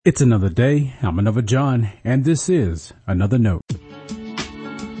It's another day. I'm another John, and this is Another Note.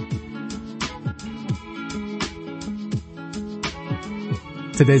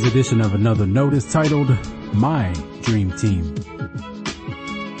 Today's edition of Another Note is titled, My Dream Team.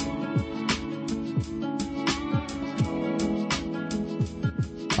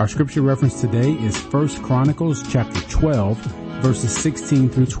 Our scripture reference today is 1 Chronicles chapter 12, verses 16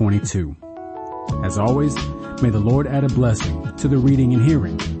 through 22. As always, may the Lord add a blessing to the reading and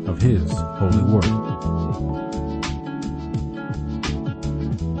hearing of His holy word.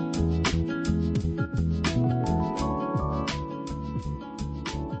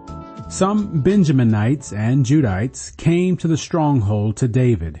 Some Benjaminites and Judites came to the stronghold to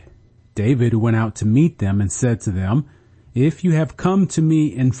David. David went out to meet them and said to them, "If you have come to me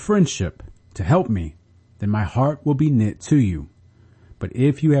in friendship to help me, then my heart will be knit to you. But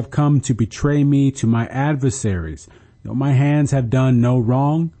if you have come to betray me to my adversaries, though my hands have done no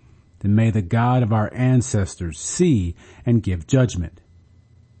wrong, then may the God of our ancestors see and give judgment."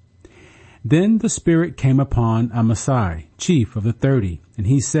 Then the Spirit came upon Amasai, chief of the 30, and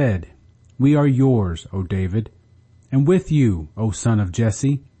he said, "We are yours, O David, and with you, O son of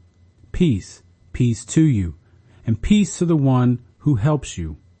Jesse. Peace, peace to you, and peace to the one who helps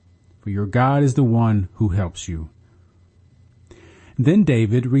you, for your God is the one who helps you." Then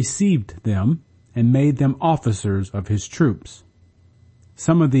David received them and made them officers of his troops.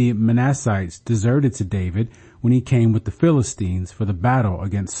 Some of the Manassites deserted to David when he came with the Philistines for the battle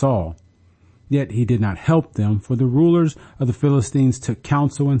against Saul. Yet he did not help them, for the rulers of the Philistines took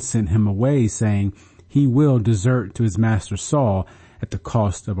counsel and sent him away, saying, "He will desert to his master Saul at the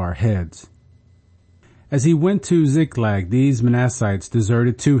cost of our heads." As he went to Ziklag, these Manassites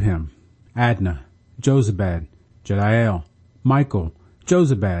deserted to him: Adnah, Jozabad, Jediael, Michael,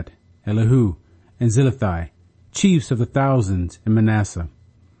 Jozabad, Elihu, and Zilithai, chiefs of the thousands in Manasseh.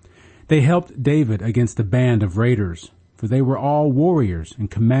 They helped David against the band of raiders, for they were all warriors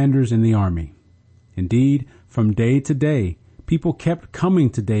and commanders in the army. Indeed, from day to day, people kept coming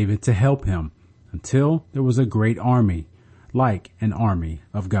to David to help him, until there was a great army, like an army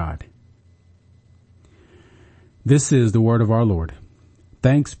of God. This is the word of our Lord.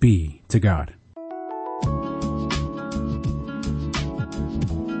 Thanks be to God.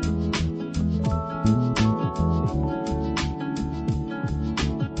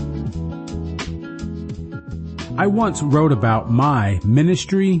 I once wrote about my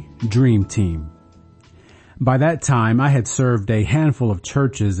ministry dream team. By that time, I had served a handful of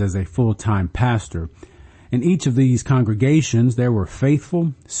churches as a full-time pastor. In each of these congregations, there were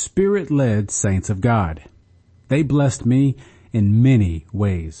faithful, Spirit-led saints of God. They blessed me in many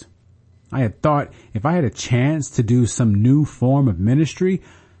ways. I had thought if I had a chance to do some new form of ministry,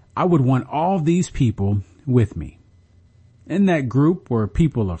 I would want all these people with me. In that group were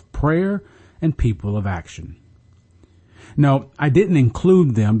people of prayer and people of action. No, I didn't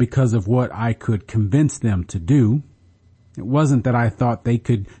include them because of what I could convince them to do. It wasn't that I thought they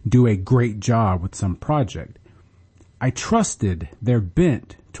could do a great job with some project. I trusted their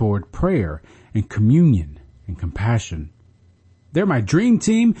bent toward prayer and communion and compassion. They're my dream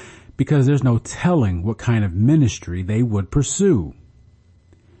team because there's no telling what kind of ministry they would pursue.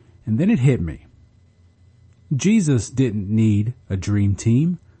 And then it hit me. Jesus didn't need a dream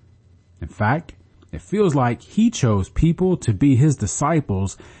team. In fact, it feels like he chose people to be his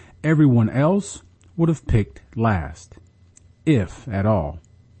disciples everyone else would have picked last, if at all.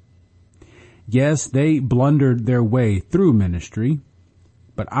 Yes, they blundered their way through ministry,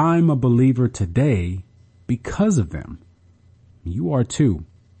 but I'm a believer today because of them. You are too.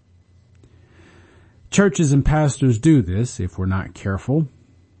 Churches and pastors do this if we're not careful.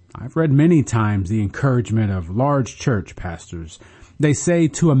 I've read many times the encouragement of large church pastors. They say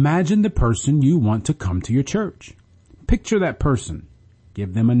to imagine the person you want to come to your church. Picture that person.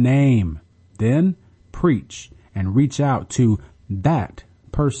 Give them a name. Then preach and reach out to that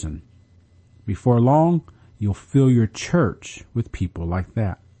person. Before long, you'll fill your church with people like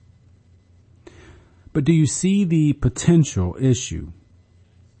that. But do you see the potential issue?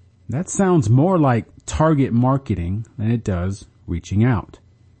 That sounds more like target marketing than it does reaching out.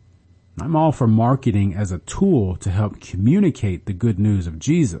 I'm all for marketing as a tool to help communicate the good news of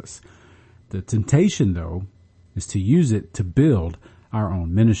Jesus. The temptation, though, is to use it to build our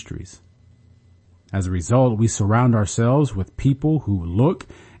own ministries. As a result, we surround ourselves with people who look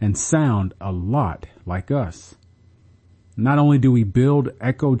and sound a lot like us. Not only do we build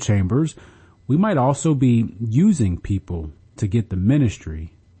echo chambers, we might also be using people to get the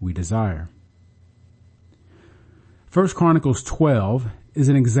ministry we desire. 1 Chronicles 12 is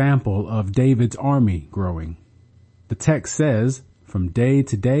an example of David's army growing. The text says, From day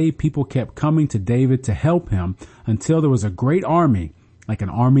to day, people kept coming to David to help him until there was a great army, like an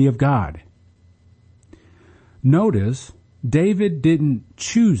army of God. Notice, David didn't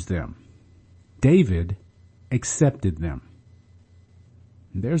choose them. David accepted them.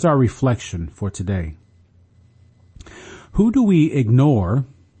 There's our reflection for today. Who do we ignore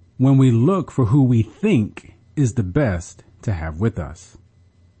when we look for who we think is the best to have with us?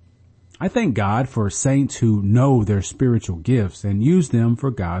 I thank God for saints who know their spiritual gifts and use them for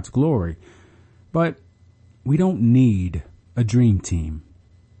God's glory. But we don't need a dream team.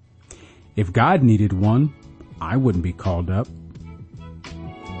 If God needed one, I wouldn't be called up.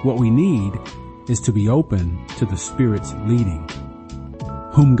 What we need is to be open to the Spirit's leading.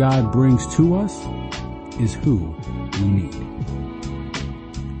 Whom God brings to us is who we need.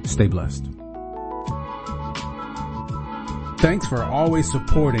 Stay blessed. Thanks for always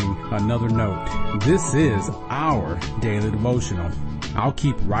supporting Another Note. This is our daily devotional. I'll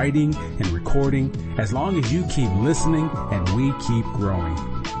keep writing and recording as long as you keep listening and we keep growing.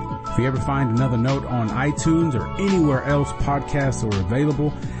 If you ever find Another Note on iTunes or anywhere else podcasts are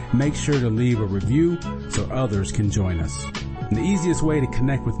available, make sure to leave a review so others can join us. And the easiest way to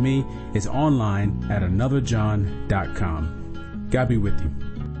connect with me is online at anotherjohn.com. God be with you.